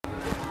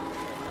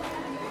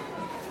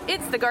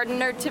It's the Garden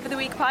Nerd Tip of the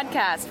Week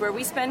podcast, where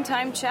we spend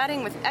time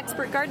chatting with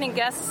expert gardening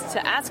guests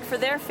to ask for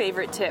their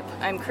favorite tip.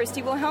 I'm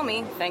Christy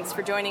Wilhelmi. Thanks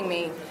for joining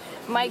me.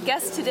 My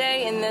guest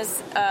today in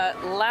this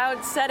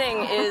loud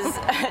setting is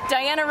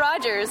Diana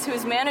Rogers,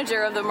 who's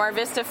manager of the Mar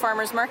Vista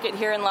Farmers Market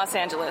here in Los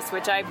Angeles,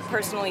 which I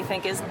personally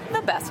think is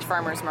the best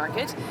farmers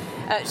market.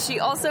 She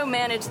also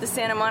managed the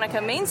Santa Monica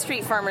Main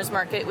Street Farmers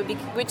Market,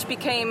 which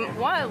became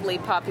wildly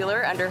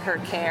popular under her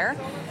care.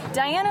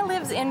 Diana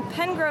lives in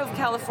Pengrove,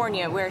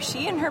 California, where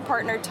she and her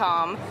partner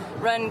Tom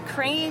run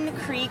Crane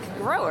Creek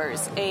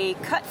Growers, a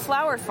cut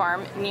flower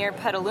farm near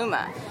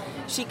Petaluma.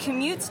 She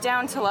commutes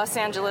down to Los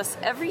Angeles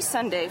every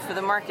Sunday for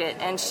the market,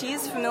 and she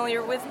is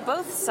familiar with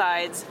both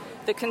sides,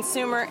 the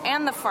consumer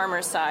and the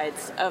farmer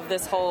sides of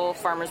this whole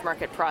farmers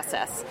market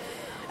process.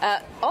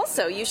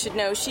 Also, you should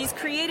know she's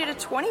created a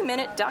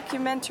 20-minute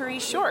documentary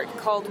short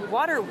called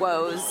Water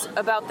Woes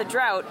about the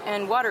drought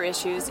and water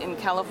issues in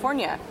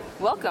California.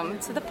 Welcome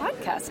to the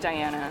podcast,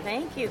 Diana.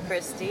 Thank you,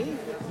 Christy.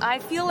 I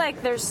feel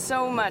like there's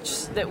so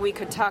much that we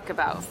could talk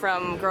about,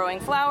 from growing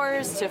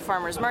flowers to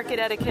farmers market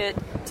etiquette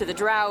to the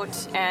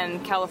drought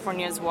and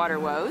California's water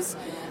woes.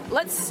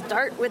 Let's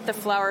start with the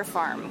flower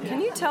farm.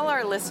 Can you tell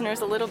our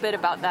listeners a little bit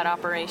about that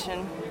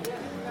operation?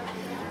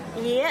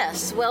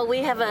 Yes, well, we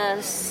have a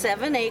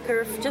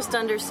just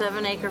under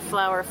 7-acre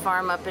flower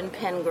farm up in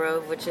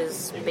Pengrove, which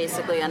is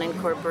basically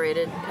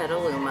unincorporated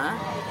Petaluma.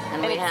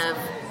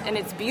 And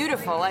it's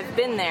beautiful. I've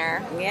been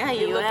there. Yeah,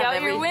 you look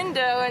out your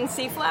window and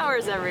see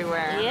flowers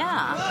everywhere.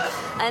 Yeah.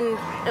 And,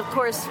 of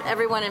course,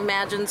 everyone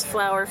imagines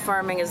flower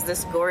farming as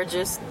this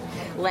gorgeous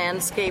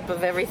landscape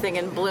of everything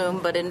in bloom,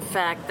 but in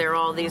fact there are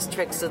all these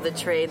tricks of the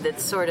trade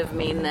that sort of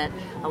mean that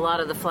a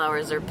lot of the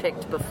flowers are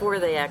picked before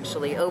they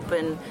actually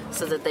open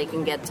so that they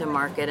can get to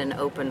market and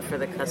open for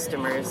the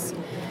customers.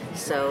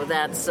 So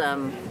that's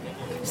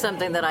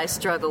something that I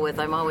struggle with.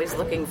 I'm always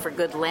looking for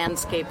good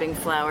landscaping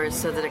flowers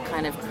so that it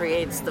kind of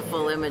creates the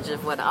full image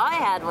of what I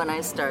had when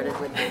I started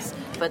with this.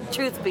 But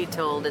truth be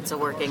told, it's a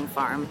working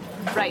farm.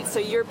 Right, so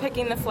you're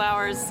picking the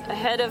flowers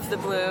ahead of the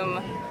bloom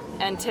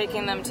and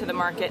taking them to the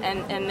market,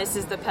 and this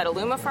is the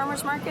Petaluma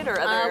Farmers Market, or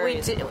other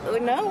areas?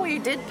 We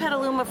did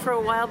Petaluma for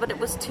a while, but it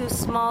was too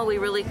small. We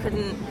really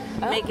couldn't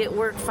make it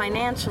work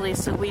financially,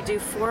 so we do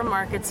 4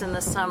 markets in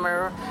the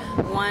summer,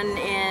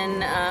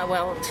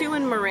 two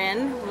in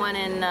Marin, one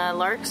in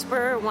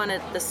Larkspur, one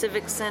at the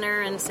Civic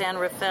Center in San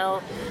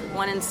Rafael,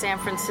 one in San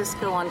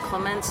Francisco on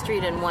Clement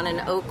Street, and one in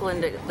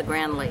Oakland at the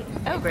Grand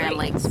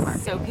Lakes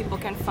Market. So people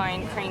can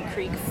find Crane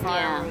Creek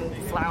Farm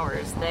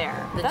flowers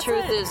there. The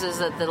truth is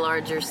that the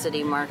larger city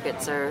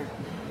markets are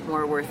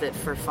more worth it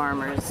for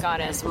farmers.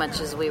 Got it. As much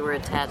as we were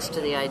attached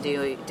to the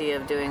idea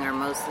of doing our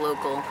most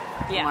local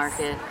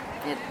market,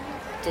 it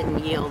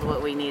didn't yield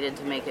what we needed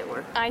to make it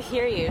work. I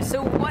hear you.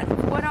 So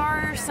what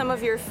are some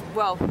of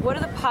what are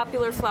the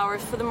popular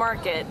flowers for the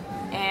market,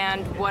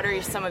 and what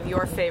are some of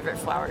your favorite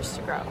flowers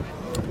to grow?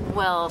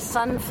 Well,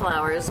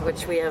 sunflowers,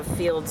 which we have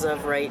fields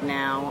of right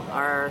now,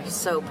 are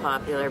so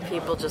popular.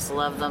 People just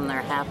love them.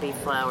 They're happy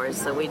flowers.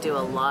 So we do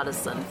a lot of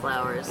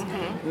sunflowers,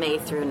 May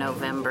through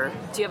November.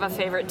 Do you have a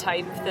favorite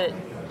type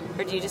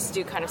or do you just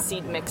do kind of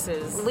seed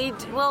mixes?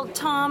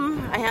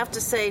 Tom, I have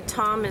to say,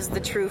 Tom is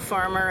the true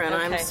farmer, and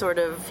I'm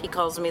he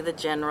calls me the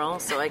general,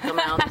 so I come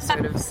out and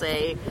sort of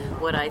say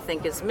what I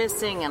think is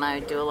missing, and I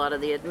do a lot of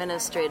the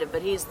administrative,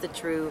 but he's the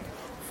true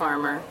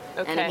farmer.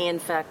 Okay. And he, in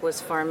fact, was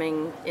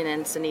farming in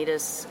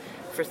Encinitas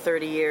for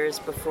 30 years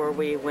before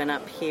we went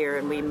up here,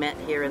 and we met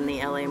here in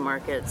the LA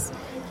markets.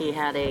 He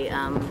had a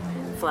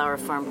flower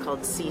farm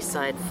called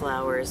Seaside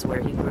Flowers,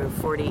 where he grew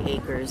 40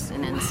 acres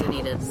in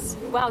Encinitas.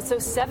 Wow, so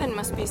 7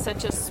 must be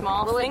such a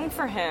small thing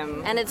for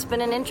him. And it's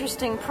been an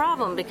interesting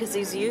problem because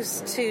he's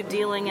used to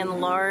dealing in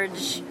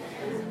large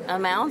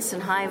amounts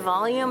and high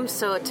volume,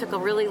 so it took a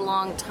really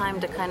long time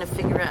to kind of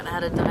figure out how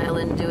to dial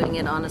in doing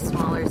it on a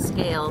smaller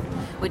scale,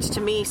 which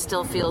to me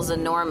still feels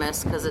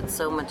enormous because it's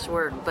so much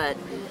work. But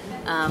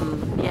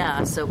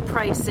so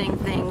pricing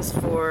things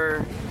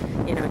for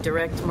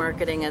direct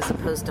marketing as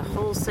opposed to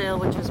wholesale,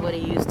 which is what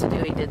he used to do.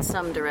 He did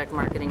some direct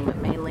marketing, but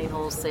mainly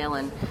wholesale,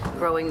 and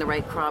growing the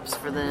right crops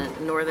for the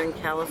Northern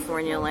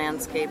California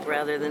landscape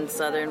rather than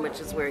Southern,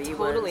 which is where he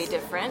was. Totally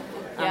different.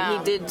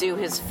 He did do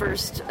his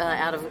first,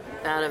 out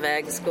of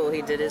ag school,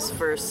 he did his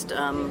first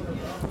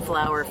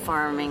flower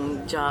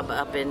farming job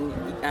up in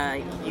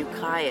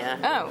Ukiah.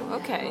 Oh,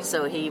 okay.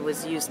 So he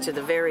was used to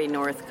the very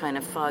north kind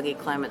of foggy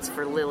climates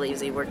for lilies.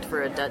 He worked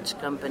for a Dutch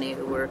company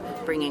who were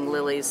bringing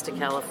lilies to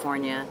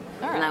California.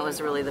 And that was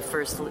really the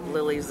first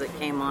lilies that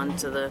came on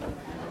to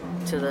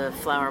the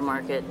flower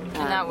market. And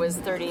that was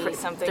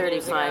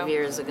 35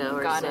 years ago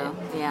or Got so.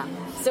 It. Yeah.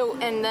 So,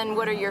 and then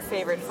what are your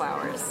favorite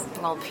flowers?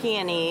 Well,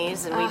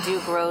 peonies, and we do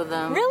grow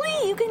them.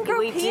 Really? You can grow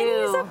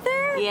peonies up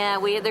there? Yeah,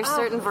 there's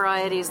certain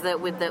varieties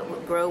that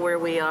grow where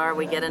we are.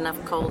 We get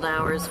enough cold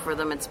hours for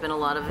them. It's been a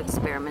lot of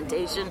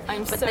experimentation.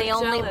 But they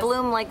only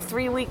bloom like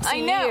 3 weeks a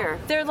year.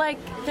 They're like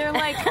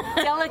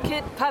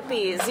delicate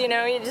puppies. You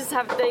know, you just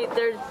have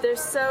they're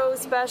so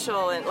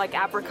special. And like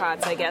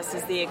apricots, I guess,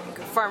 is the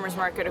farmers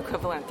market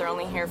equivalent. They're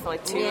only here for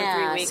like 2 or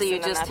 3 weeks. So you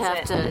just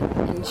have to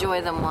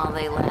enjoy them while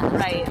they last.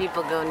 Right.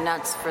 People go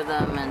nuts for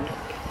them,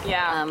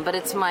 and but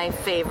it's my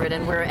favorite,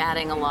 and we're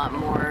adding a lot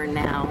more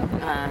now.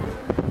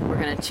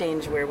 We're going to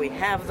change where we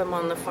have them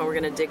on the farm. We're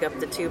going to dig up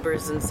the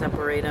tubers and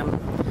separate them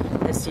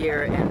this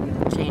year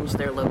and change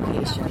their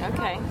location.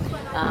 Okay.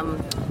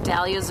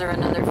 Dahlias are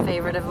another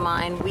favorite of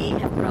mine. We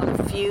have grown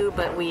a few,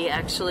 but we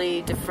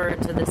actually defer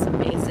to this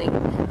amazing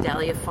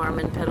dahlia farm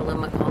in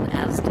Petaluma called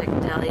Aztec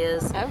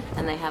Dahlias,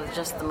 and they have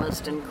just the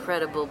most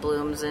incredible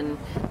blooms. And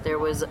there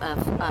was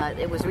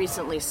it was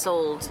recently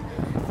sold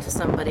to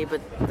somebody,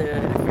 but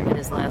I forget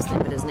his last name,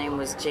 but his name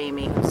was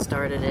Jamie, who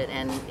started it,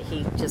 and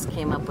he just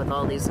came up with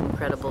all these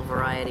incredible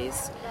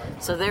varieties.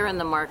 So they're in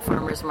the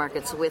farmers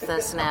markets with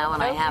us now,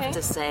 and I have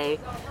to say,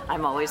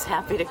 I'm always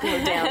happy to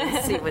go down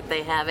and see what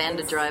they have and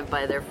to drive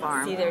by their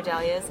farm. See their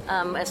dahlias.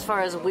 As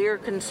far as we're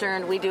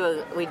concerned, we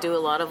do a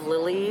lot of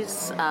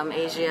lilies,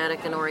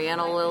 Asiatic and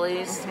Oriental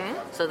lilies.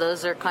 Mm-hmm. So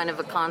those are kind of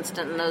a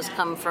constant, and those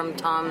come from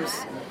Tom's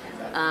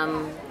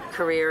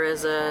career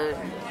as a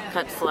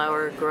cut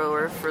flower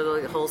grower for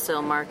the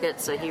wholesale market.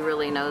 So he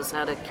really knows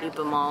how to keep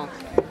them all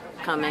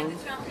coming.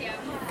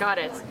 Got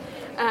it.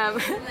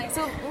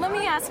 So let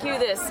me ask you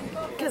this,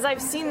 because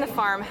I've seen the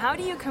farm. How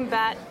do you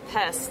combat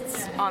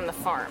pests on the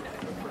farm?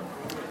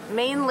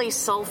 Mainly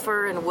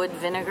sulfur and wood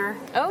vinegar.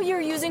 Oh,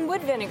 you're using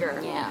wood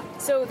vinegar. Yeah.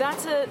 So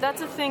that's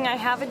a thing. I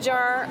have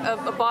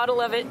a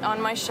bottle of it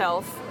on my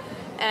shelf,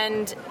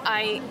 and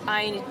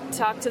I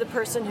talked to the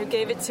person who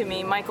gave it to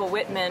me, Michael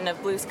Whitman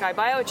of Blue Sky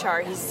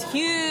Biochar. He's a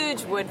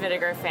huge wood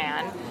vinegar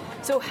fan.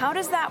 So how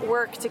does that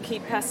work to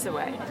keep pests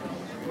away?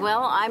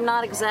 Well, I'm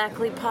not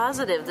exactly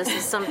positive. This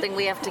is something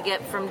we have to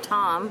get from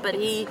Tom, but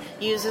he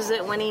uses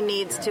it when he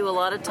needs to. A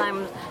lot of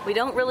times, we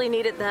don't really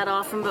need it that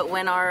often, but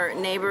when our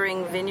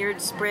neighboring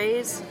vineyard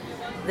sprays,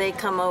 they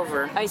come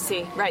over. I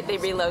see. Right, they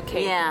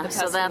relocate. Yeah,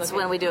 so that's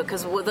when we do it,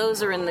 because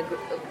those are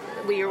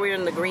we're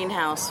in the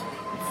greenhouse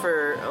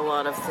for a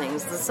lot of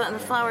things. The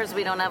flowers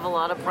we don't have a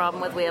lot of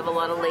problem with. We have a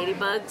lot of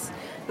ladybugs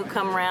who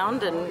come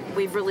around, and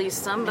we've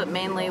released some, but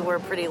mainly we're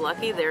pretty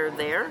lucky they're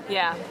there.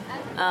 Yeah.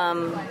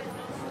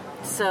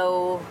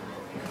 So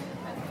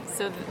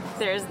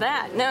there's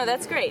that. No,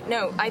 that's great.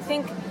 No, I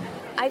think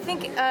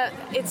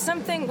it's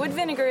something. Wood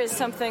vinegar is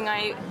something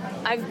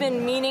I've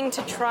been meaning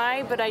to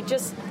try, but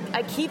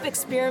I keep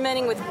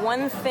experimenting with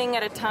one thing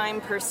at a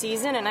time per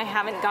season, and I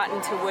haven't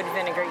gotten to wood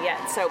vinegar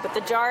yet. So, but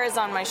the jar is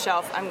on my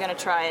shelf. I'm going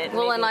to try it.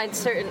 Well, and I'd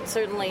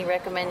certainly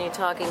recommend you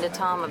talking to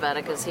Tom about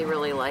it, because he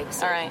really likes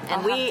it. All right.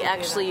 And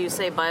you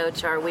say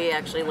biochar, we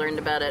actually learned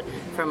about it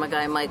from a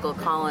guy, Michael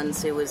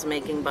Collins, who was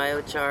making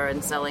biochar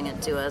and selling it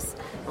to us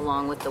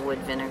along with the wood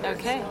vinegar.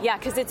 Okay. Yeah,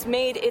 because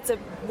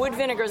wood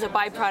vinegar is a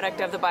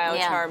byproduct of the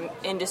biochar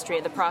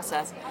industry, the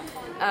process.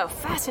 Oh,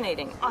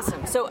 fascinating.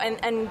 Awesome. So,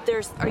 and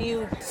are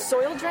you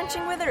soil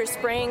drenching with it or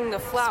spraying the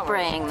flowers?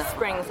 Spraying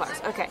the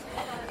flowers. Okay.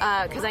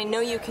 Because I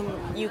know you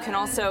can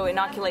also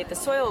inoculate the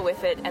soil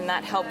with it, and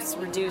that helps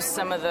reduce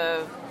some of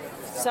the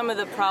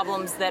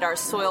problems that are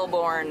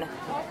soil-borne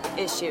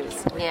issues.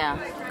 Yeah.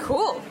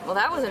 Cool. Well,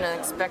 that was an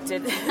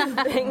unexpected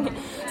thing.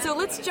 So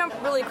let's jump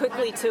really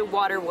quickly to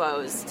Water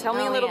Woes. Tell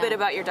me a little bit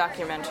about your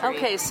documentary.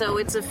 Okay, so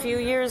it's a few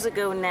years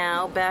ago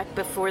now, back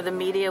before the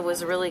media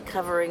was really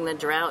covering the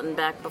drought and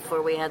back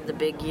before we had the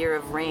big year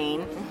of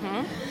rain.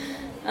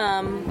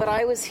 Mm-hmm. But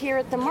I was here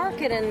at the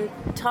market and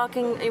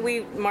talking.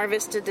 Mar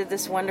Vista did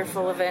this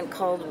wonderful event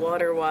called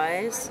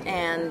Waterwise,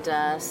 and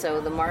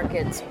so the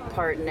market's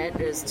part in it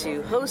is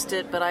to host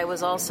it. But I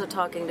was also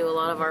talking to a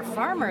lot of our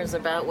farmers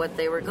about what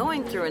they were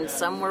going through, and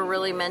some were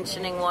really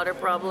mentioning water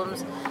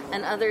problems,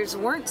 and others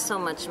weren't so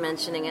much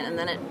mentioning it. And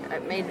then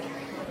it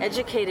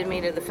educated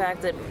me to the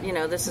fact that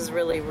this is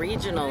really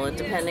regional,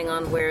 depending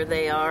on where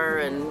they are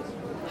and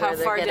how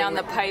far down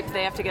the pipe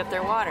they have to get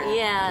their water.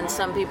 Yeah, and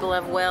some people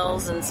have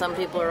wells, and some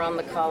people are on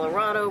the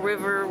Colorado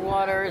River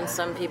water, and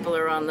some people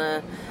are on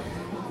the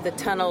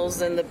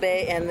tunnels and the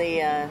bay and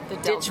the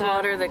ditch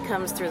water that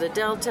comes through the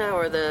delta,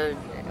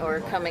 or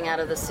coming out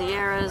of the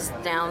Sierras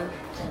down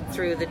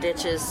through the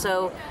ditches.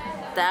 So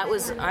that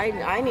was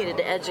I needed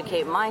to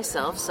educate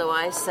myself. So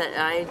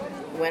I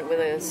went with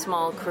a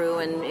small crew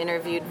and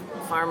interviewed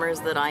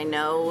farmers that I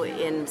know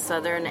in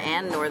Southern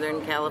and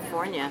Northern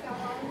California,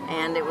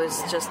 and it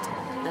was just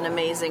an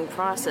amazing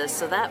process.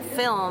 So that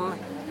film,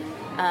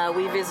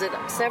 we visit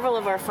several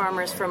of our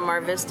farmers from Mar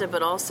Vista,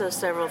 but also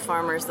several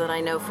farmers that I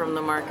know from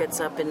the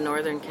markets up in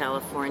Northern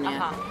California.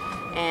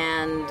 Uh-huh.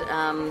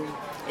 And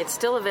It's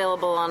still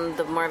available on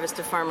the Mar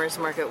Vista Farmers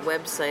Market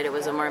website. It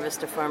was a Mar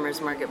Vista Farmers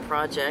Market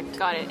project.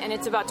 Got it. And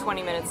it's about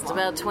 20 minutes long. It's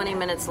about 20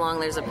 minutes long.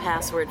 There's a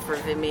password for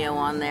Vimeo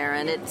on there,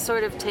 and it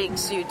sort of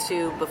takes you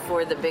to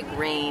before the big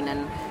rain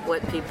and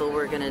what people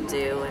were going to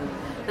do. And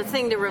the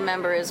thing to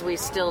remember is we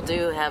still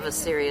do have a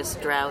serious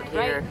drought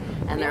here,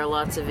 and there are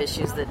lots of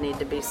issues that need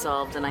to be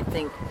solved. And I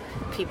think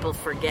people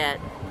forget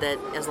that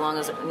as long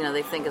as,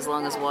 they think as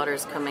long as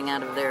water's coming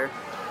out of their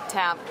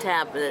tap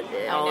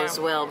all is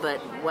well, but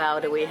wow,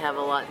 do we have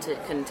a lot to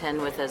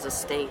contend with as a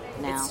state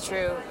now. It's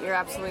true. You're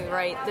absolutely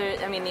right. The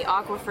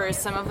aquifers,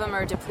 some of them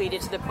are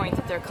depleted to the point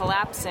that they're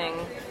collapsing,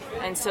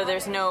 and so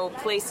there's no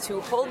place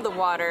to hold the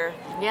water.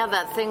 Yeah,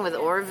 that thing with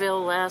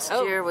Oroville last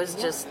year was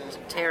just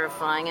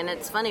terrifying, and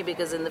it's funny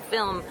because in the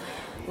film,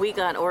 we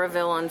got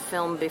Oroville on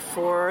film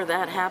before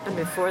that happened,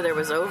 before there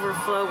was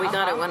overflow. We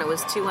got it when it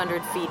was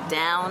 200 feet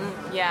down.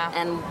 Yeah.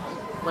 And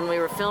when we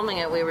were filming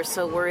it, we were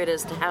so worried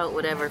as to how it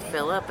would ever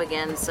fill up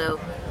again. So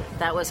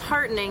that was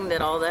heartening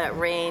that all that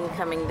rain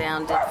coming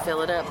down did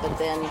fill it up, but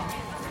then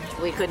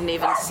we couldn't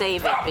even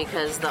save it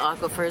because the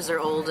aquifers are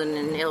old and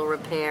in ill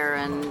repair,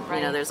 and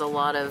there's a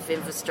lot of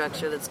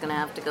infrastructure that's going to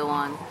have to go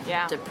on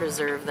to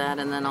preserve that,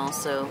 and then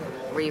also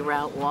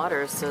reroute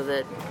water so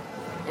that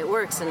it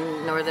works.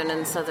 In Northern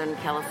and Southern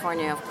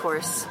California, of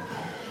course,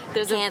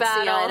 there's can't a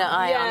battle. see eye to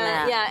eye on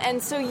that. Yeah,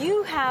 and so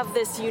you have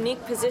this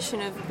unique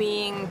position of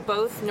being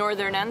both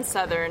northern and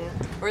southern,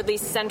 or at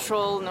least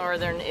central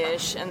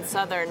northern-ish and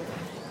southern,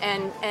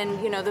 and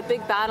the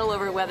big battle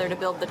over whether to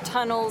build the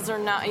tunnels or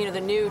not,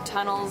 the new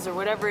tunnels or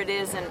whatever it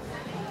is, and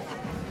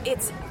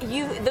it's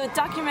the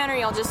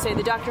documentary. I'll just say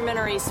the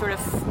documentary sort of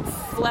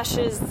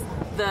fleshes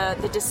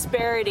the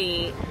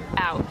disparity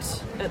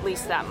out, at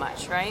least that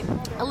much, right?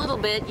 A little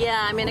bit,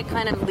 yeah. I mean, it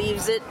kind of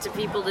leaves it to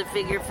people to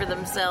figure for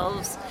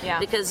themselves. Yeah.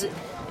 Because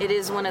it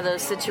is one of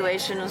those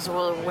situations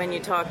where when you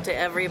talk to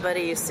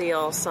everybody, you see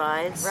all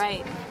sides.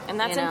 Right. And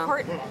that's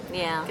important.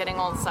 Yeah. Getting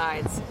all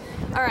sides.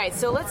 All right,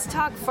 so let's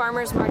talk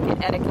farmers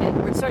market etiquette.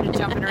 We're sort of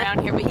jumping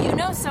around here, but you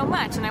know so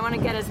much, and I want to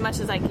get as much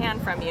as I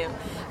can from you.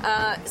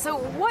 So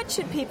what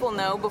should people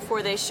know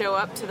before they show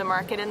up to the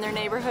market in their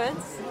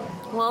neighborhoods?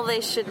 Well,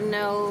 they should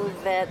know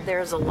that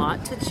there's a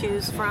lot to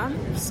choose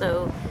from,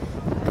 so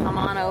come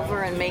on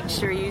over and make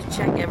sure you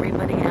check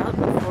everybody out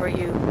before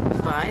you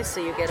buy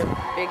so you get a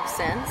big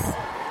sense.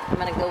 I'm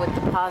going to go with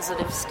the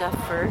positive stuff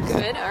first.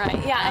 Good, all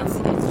right. Yeah,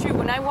 it's true.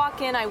 When I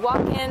walk in at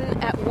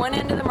one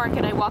end of the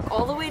market, I walk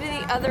all the way to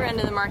the other end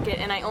of the market,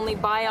 and I only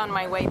buy on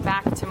my way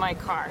back to my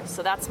car.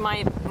 So that's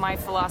my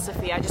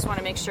philosophy. I just want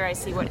to make sure I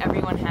see what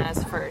everyone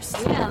has first.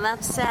 Yeah, and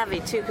that's savvy,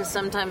 too, because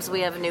sometimes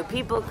we have new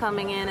people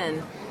coming in,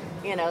 and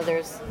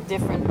there's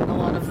different, a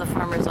lot of the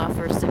farmers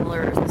offer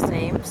similar or the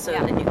same, so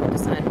then you can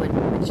decide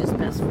which is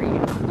best for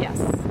you. Yes.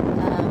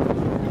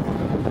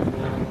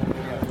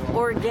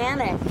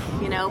 Organic,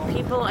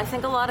 I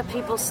think a lot of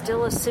people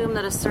still assume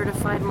that a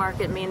certified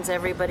market means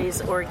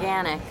everybody's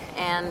organic,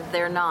 and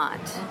they're not.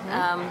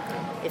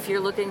 Mm-hmm. If you're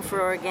looking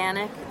for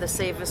organic, the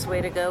safest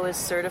way to go is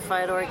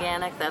certified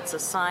organic. That's a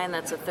sign,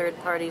 that's a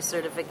third-party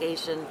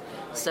certification,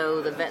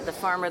 so the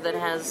farmer that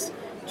has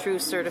true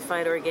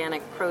certified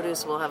organic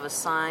produce will have a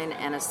sign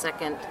and a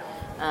second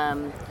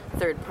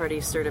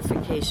third-party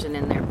certification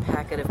in their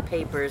packet of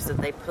papers that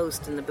they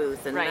post in the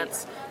booth, and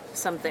that's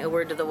something, a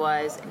word to the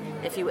wise.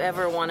 If you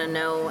ever want to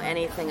know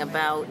anything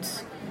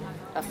about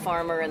a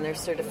farmer and their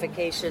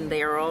certification,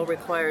 they are all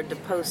required to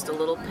post a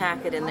little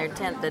packet in their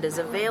tent that is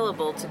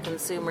available to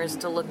consumers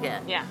to look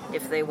at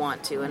if they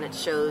want to, and it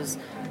shows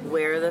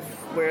where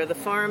the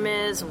farm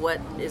is, what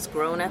is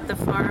grown at the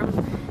farm,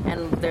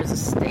 and there's a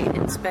state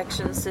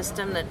inspection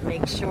system that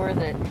makes sure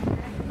that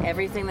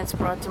everything that's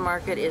brought to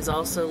market is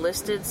also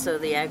listed, so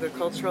the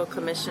agricultural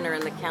commissioner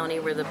in the county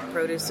where the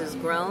produce is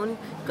grown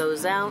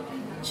goes out,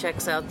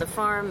 checks out the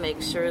farm,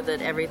 makes sure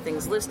that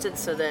everything's listed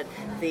so that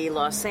the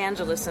Los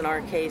Angeles, in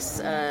our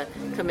case,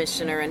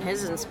 commissioner and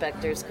his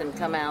inspectors can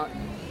come out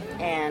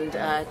and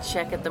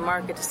check at the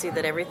market to see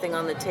that everything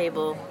on the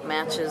table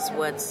matches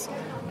what's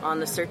on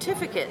the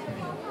certificate,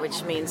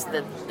 which means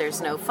that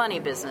there's no funny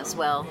business.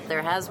 Well,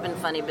 there has been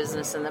funny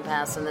business in the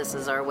past, and this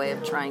is our way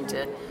of trying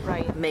to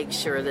make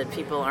sure that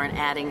people aren't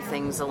adding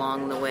things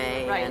along the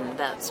way and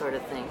that sort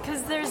of thing.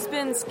 Because there's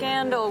been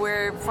scandal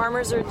where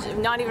farmers are,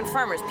 not even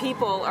farmers,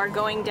 people are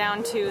going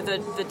down to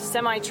the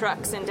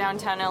semi-trucks in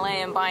downtown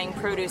LA and buying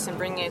produce and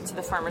bringing it to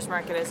the farmer's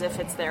market as if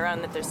it's their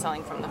own that they're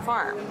selling from the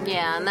farm.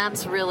 Yeah, and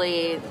that's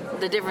really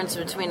the difference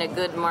between a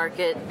good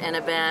market and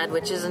a bad,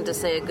 which isn't to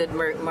say a good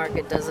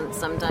market doesn't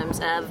sometimes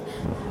have,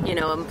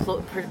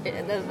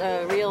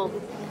 the real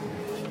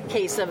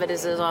case of it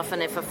is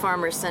often if a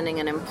farmer's sending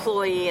an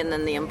employee and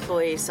then the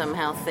employee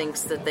somehow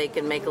thinks that they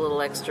can make a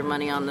little extra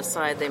money on the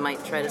side, they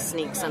might try to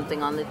sneak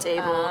something on the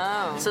table.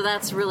 So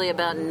that's really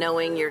about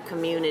knowing your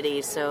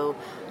community. So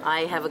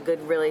I have a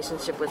good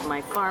relationship with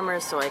my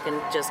farmers, so I can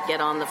just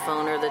get on the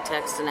phone or the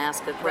text and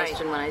ask a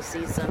question when I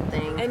see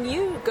something. And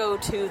you go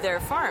to their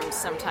farms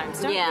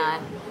sometimes, don't you?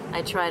 Yeah,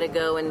 I try to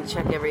go and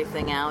check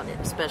everything out,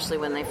 especially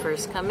when they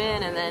first come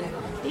in, and then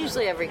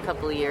usually every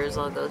couple of years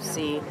I'll go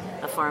see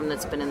a farm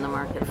that's been in the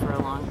market for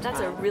a long time. That's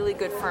a really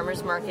good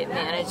farmers market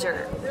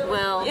manager.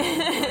 Well,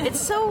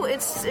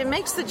 it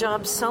makes the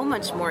job so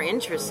much more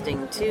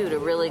interesting too, to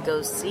really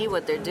go see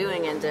what they're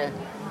doing and to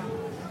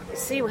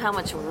see how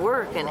much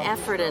work and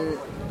effort and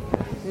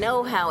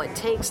know-how it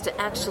takes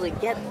to actually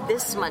get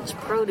this much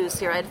produce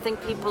here. I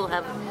think people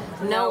have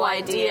no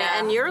idea.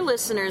 And your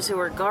listeners who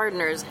are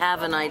gardeners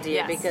have an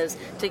idea, because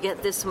to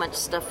get this much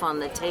stuff on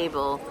the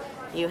table,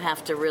 you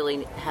have to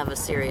really have a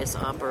serious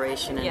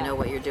operation and know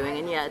what you're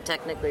doing. And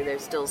technically they're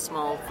still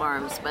small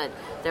farms, but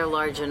they're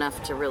large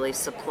enough to really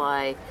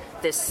supply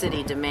this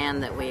city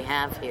demand that we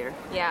have here.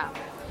 Yeah.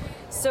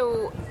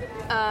 So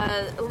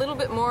a little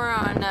bit more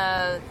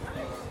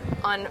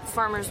on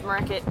farmers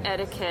market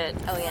etiquette.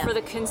 For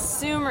the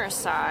consumer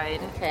side,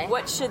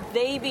 what should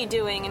they be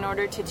doing in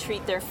order to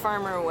treat their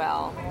farmer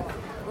well?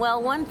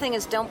 Well, one thing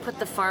is, don't put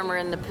the farmer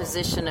in the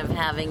position of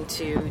having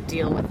to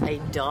deal with a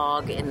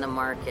dog in the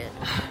market.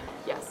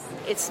 Yes.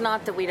 It's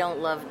not that we don't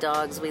love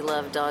dogs, we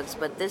love dogs,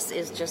 but this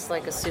is just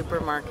like a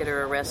supermarket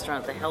or a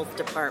restaurant. The health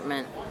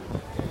department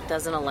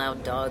doesn't allow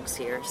dogs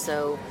here.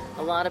 So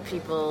a lot of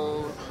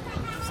people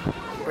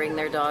bring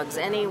their dogs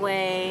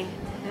anyway,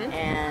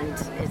 and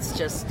it's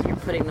just, you're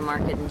putting the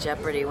market in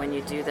jeopardy when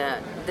you do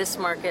that. This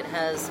market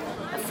has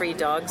a free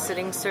dog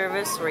sitting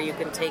service where you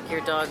can take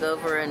your dog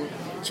over and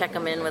check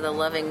them in with a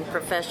loving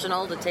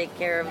professional to take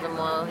care of them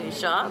while you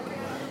shop.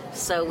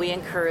 So we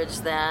encourage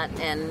that,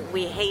 and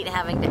we hate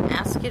having to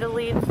ask you to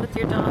leave with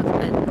your dog,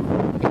 but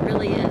it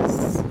really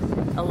is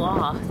a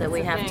law that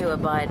we have to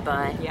abide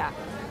by. Yeah.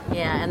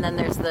 Yeah, and then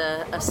there's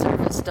a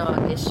service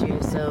dog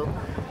issue. So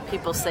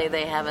people say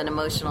they have an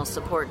emotional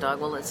support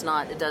dog. Well, it's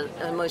not.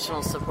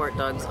 Emotional support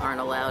dogs aren't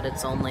allowed.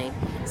 It's only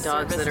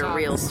dogs that are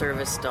real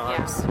service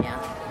dogs.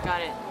 Yeah.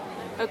 Got it.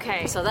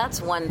 Okay. So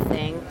that's one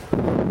thing.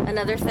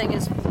 Another thing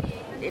is,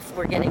 if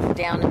we're getting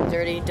down and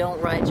dirty,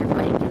 don't ride your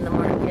bike in the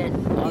market.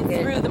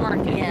 Through the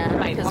market. Yeah,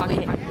 right, because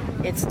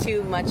it's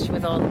too much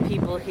with all the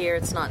people here.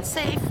 It's not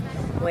safe.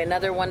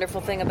 Another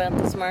wonderful thing about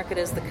this market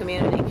is the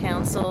community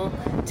council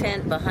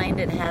tent. Behind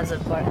it has a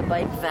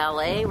bike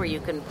valet where you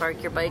can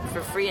park your bike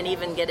for free and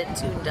even get it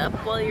tuned up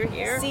while you're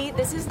here. See,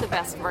 this is the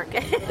best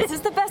market. This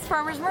is the best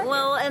farmers market.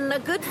 Well, and a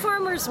good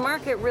farmers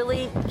market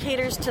really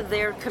caters to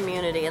their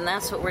community, and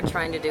that's what we're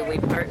trying to do. We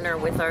partner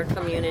with our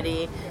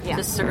community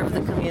to serve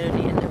the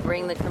community and to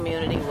bring the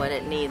community what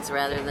it needs,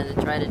 rather than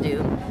to try to do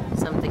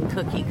something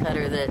cookie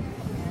cutter that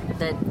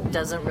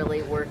doesn't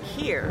really work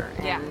here.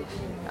 And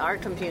our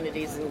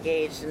community's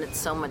engaged, and it's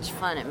so much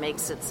fun. It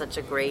makes it such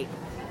a great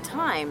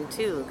time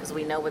too, because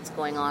we know what's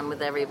going on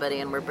with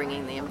everybody, and we're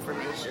bringing the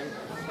information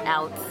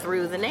out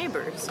through the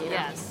neighbors. You know?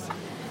 Yes.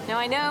 Now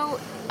I know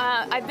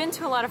I've been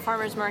to a lot of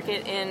farmers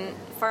markets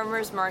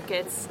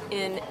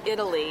in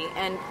Italy,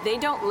 and they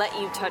don't let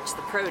you touch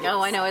the produce.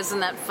 Oh, I know. Isn't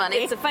that funny?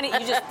 It's funny.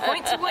 You just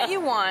point to what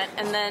you want,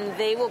 and then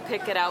they will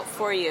pick it out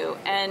for you.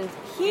 And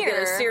here, you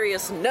get a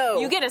serious no.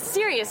 You get a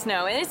serious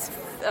no, and it's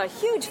a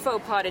huge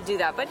faux pas to do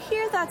that. But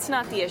here, that's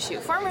not the issue.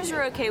 Farmers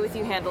are okay with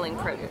you handling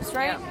produce,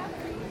 right?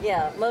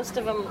 Yeah, most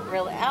of them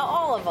really,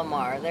 all of them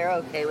are. They're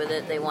okay with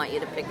it. They want you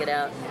to pick it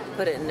out,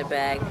 put it in the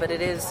bag. But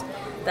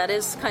that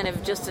is kind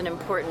of just an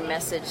important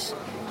message.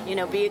 You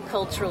know, be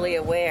culturally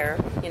aware,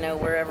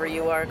 wherever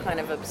you are, kind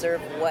of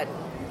observe what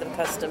the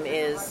custom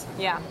is.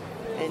 Yeah.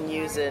 And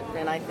use it.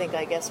 And I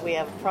guess we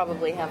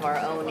probably have our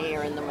own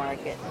here in the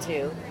market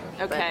too.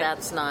 Okay. But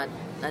that's not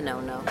a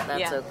no-no.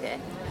 That's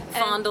okay.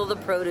 Fondle the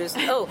produce.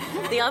 Oh,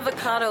 the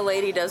avocado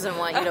lady doesn't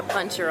want you to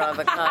punch her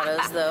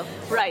avocados, though.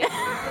 Right.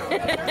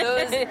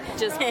 Those,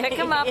 just pick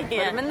them up, put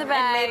them in the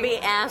bag. And maybe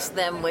ask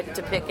them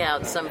to pick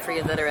out some for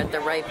you that are at the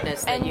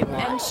ripeness that you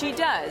want. And she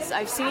does.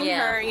 I've seen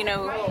her,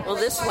 Well,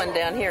 this one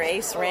down here,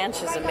 Ace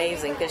Ranch, is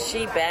amazing because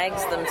she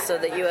bags them so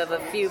that you have a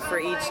few for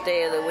each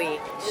day of the week.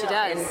 She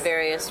does. In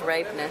various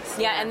ripeness.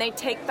 Yeah, and they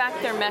take back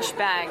their mesh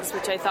bags,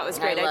 which I thought was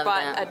great. I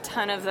bought that. a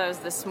ton of those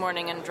this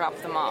morning and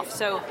dropped them off.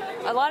 So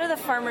a lot of the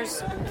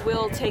farmers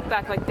will take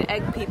back, like the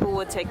egg people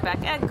would take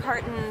back egg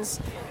cartons,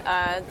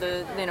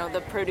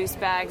 the produce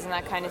bags and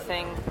that kind of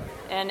thing.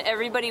 And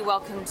everybody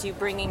welcomes you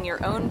bringing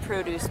your own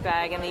produce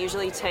bag, and they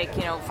usually take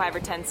 5 or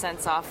 10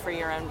 cents off for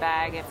your own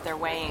bag if they're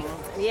weighing.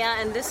 Yeah,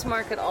 and this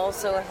market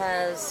also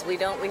has we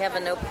have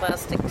a no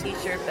plastic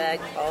t-shirt bag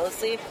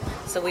policy,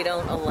 so we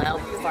don't allow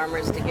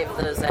farmers to give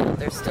those out.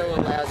 They're still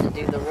allowed to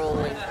do the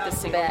rolling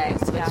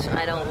bags, which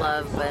I don't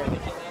love, but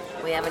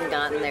we haven't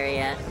gotten there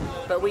yet.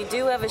 But we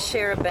do have a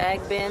share a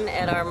bag bin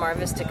at our Mar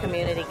Vista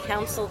Community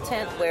Council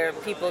tent where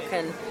people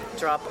can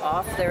drop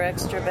off their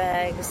extra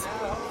bags,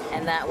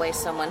 and that way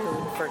someone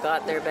who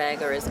forgot their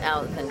bag or is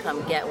out can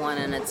come get one,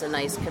 and it's a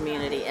nice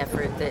community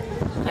effort that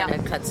kind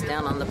of cuts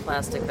down on the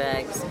plastic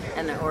bags,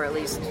 or at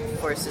least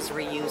reinforces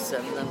reuse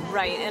of them.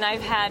 Right, and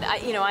I've had,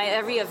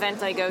 every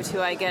event I go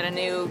to, I get a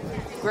new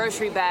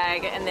grocery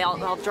bag, and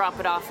I'll drop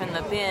it off in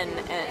the bin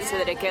so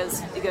that it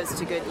goes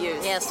to good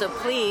use. Yeah, so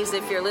please,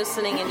 if you're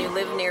listening and you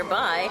live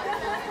nearby,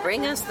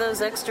 bring us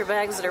those extra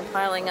bags that are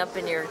piling up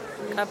in your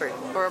cupboard.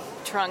 Or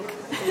trunk.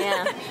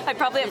 Yeah. I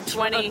probably have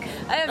 20.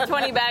 I have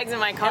 20 bags in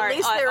my car. At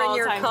least they're in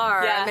your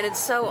car. Yeah. I mean, it's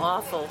so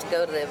awful to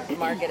go to the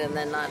market and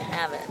then not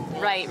have it.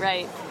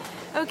 Right.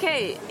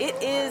 Okay,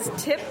 it is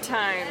tip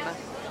time.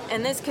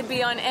 And this could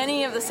be on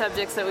any of the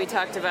subjects that we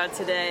talked about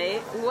today.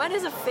 What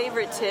is a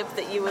favorite tip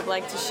that you would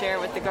like to share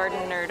with the Garden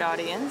Nerd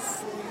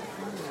audience?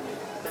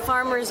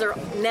 Farmers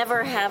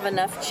never have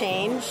enough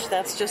change.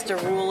 That's just a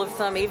rule of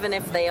thumb, even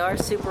if they are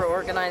super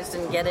organized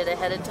and get it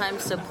ahead of time.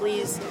 So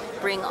please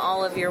bring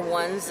all of your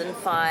 1s and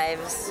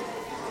 5s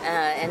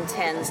and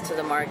 10s to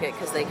the market,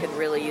 because they could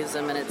really use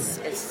them, and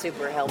it's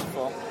super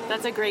helpful.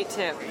 That's a great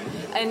tip.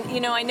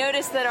 And, I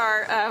noticed that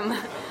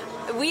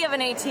we have an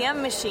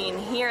ATM machine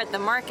here at the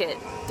market.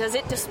 Does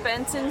it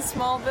dispense in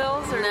small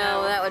bills or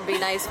no? That would be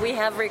nice. We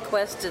have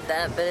requested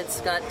that, but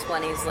it's got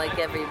 20s like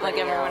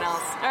everyone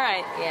else. All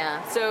right.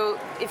 Yeah. So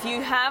if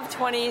you have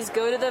 20s,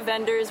 go to the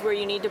vendors where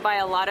you need to buy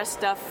a lot of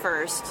stuff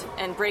first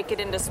and break it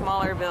into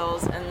smaller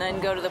bills, and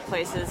then go to the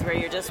places where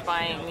you're just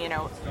buying,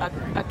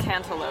 a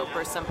cantaloupe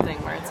or something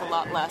where it's a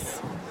lot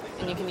less.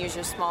 And you can use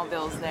your small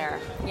bills there.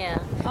 Yeah.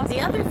 Awesome.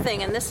 The other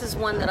thing, and this is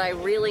one that I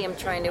really am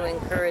trying to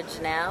encourage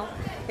now,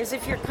 is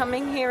if you're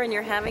coming here and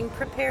you're having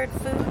prepared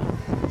food,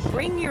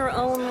 bring your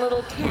own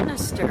little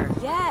canister.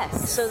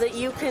 Yes. So that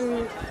you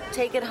can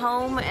take it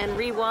home and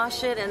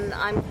rewash it. And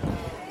I'm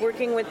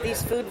working with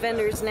these food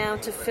vendors now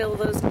to fill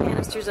those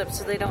canisters up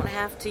so they don't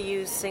have to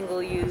use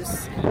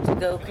single-use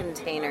to-go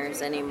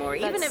containers anymore.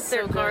 That's even if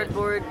they're so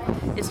cardboard,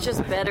 it's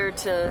just better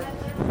to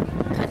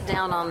cut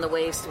down on the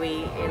waste.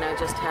 We,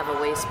 just have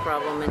a waste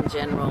problem in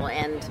general.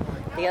 And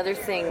the other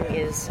thing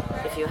is,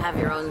 if you have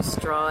your own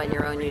straw and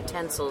your own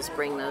utensils,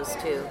 bring those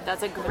too.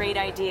 That's a great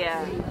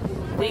idea.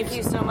 Thank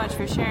you so much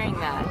for sharing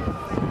that.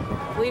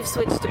 We've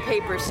switched to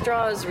paper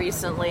straws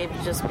recently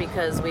just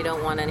because we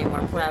don't want any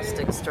more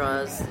plastic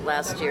straws.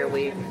 Last year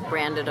we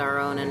branded our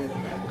own and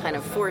kind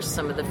of forced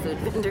some of the food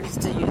vendors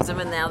to use them,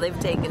 and now they've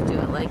taken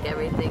to it like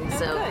everything.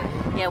 So,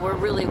 yeah, we're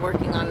really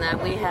working on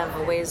that. We have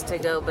a ways to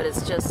go, but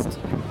it's just...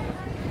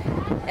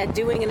 At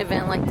doing an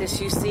event like this,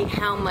 you see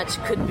how much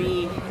could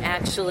be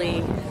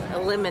actually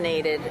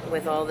eliminated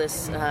with all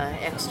this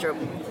extra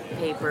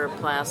paper,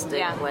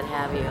 plastic, what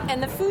have you.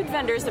 And the food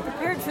vendors, the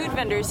prepared food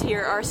vendors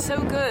here are so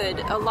good.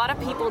 A lot of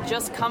people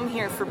just come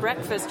here for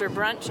breakfast or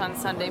brunch on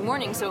Sunday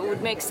morning, so it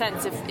would make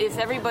sense if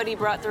everybody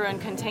brought their own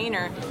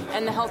container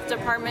and the health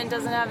department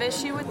doesn't have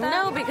issue with that?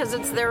 No, because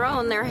it's their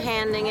own. They're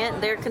handing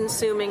it, they're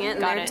consuming it,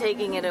 and they're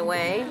taking it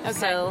away. Okay.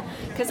 So,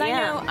 because I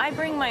know I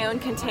bring my own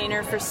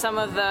container for some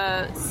of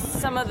the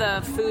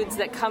foods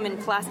that come in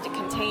plastic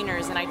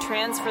containers, and I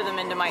transfer them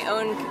into my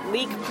own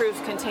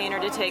leak-proof container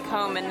to take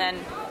home, and then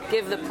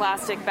give the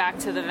plastic back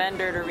to the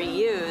vendor to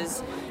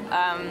reuse.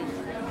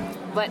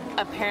 But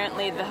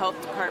apparently the health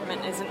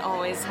department isn't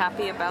always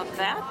happy about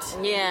that.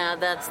 Yeah,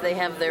 they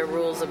have their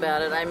rules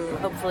about it.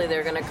 Hopefully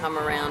they're going to come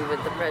around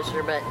with the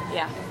pressure, but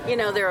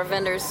there are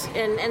vendors,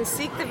 and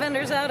seek the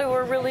vendors out who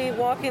are really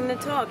walking the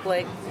talk.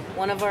 Like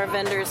one of our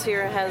vendors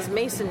here has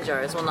mason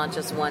jars. Well, not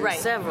just one,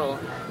 several,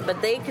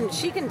 but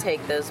she can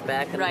take those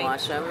back and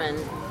wash them, and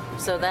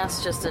so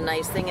that's just a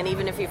nice thing. And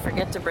even if you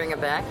forget to bring it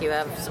back, you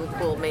have some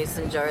cool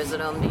mason jars at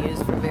home to use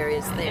for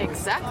various things.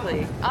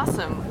 Exactly.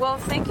 Awesome. Well,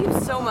 thank you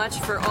so much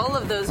for all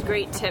of those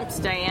great tips,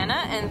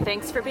 Diana, and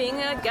thanks for being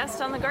a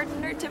guest on the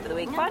Garden Nerd Tip of the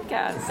Week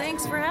podcast.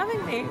 Thanks for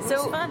having me. It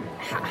was fun.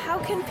 How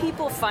can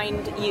people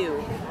find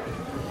you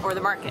or the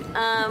market?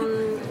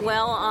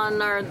 Well, on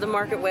the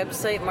market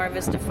website,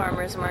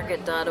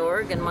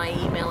 marvistafarmersmarket.org, and my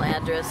email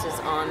address is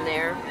on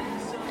there,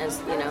 as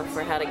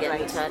for how to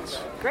get in touch.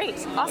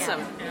 Great.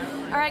 Awesome. Yeah.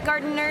 All right,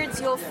 garden nerds,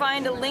 you'll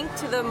find a link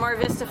to the Mar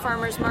Vista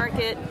Farmers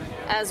Market,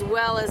 as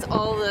well as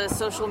all the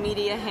social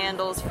media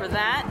handles for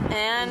that,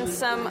 and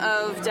some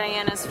of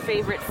Diana's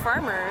favorite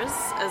farmers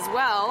as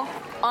well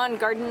on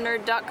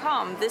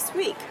gardennerd.com this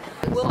week.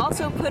 We'll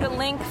also put a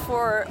link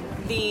for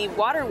the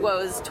Water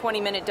Woes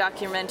 20-minute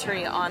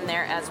documentary on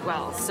there as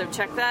well, so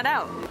check that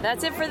out.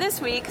 That's it for this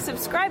week.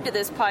 Subscribe to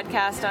this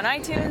podcast on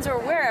iTunes or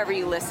wherever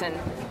you listen.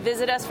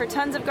 Visit us for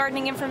tons of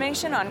gardening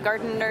information on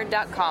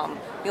gardennerd.com.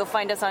 You'll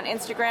find us on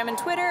Instagram and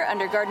Twitter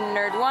under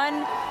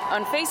GardenNerd1,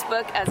 on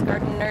Facebook as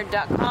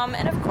gardennerd.com,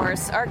 and of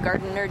course our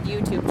Garden Nerd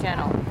YouTube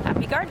channel.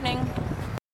 Happy gardening!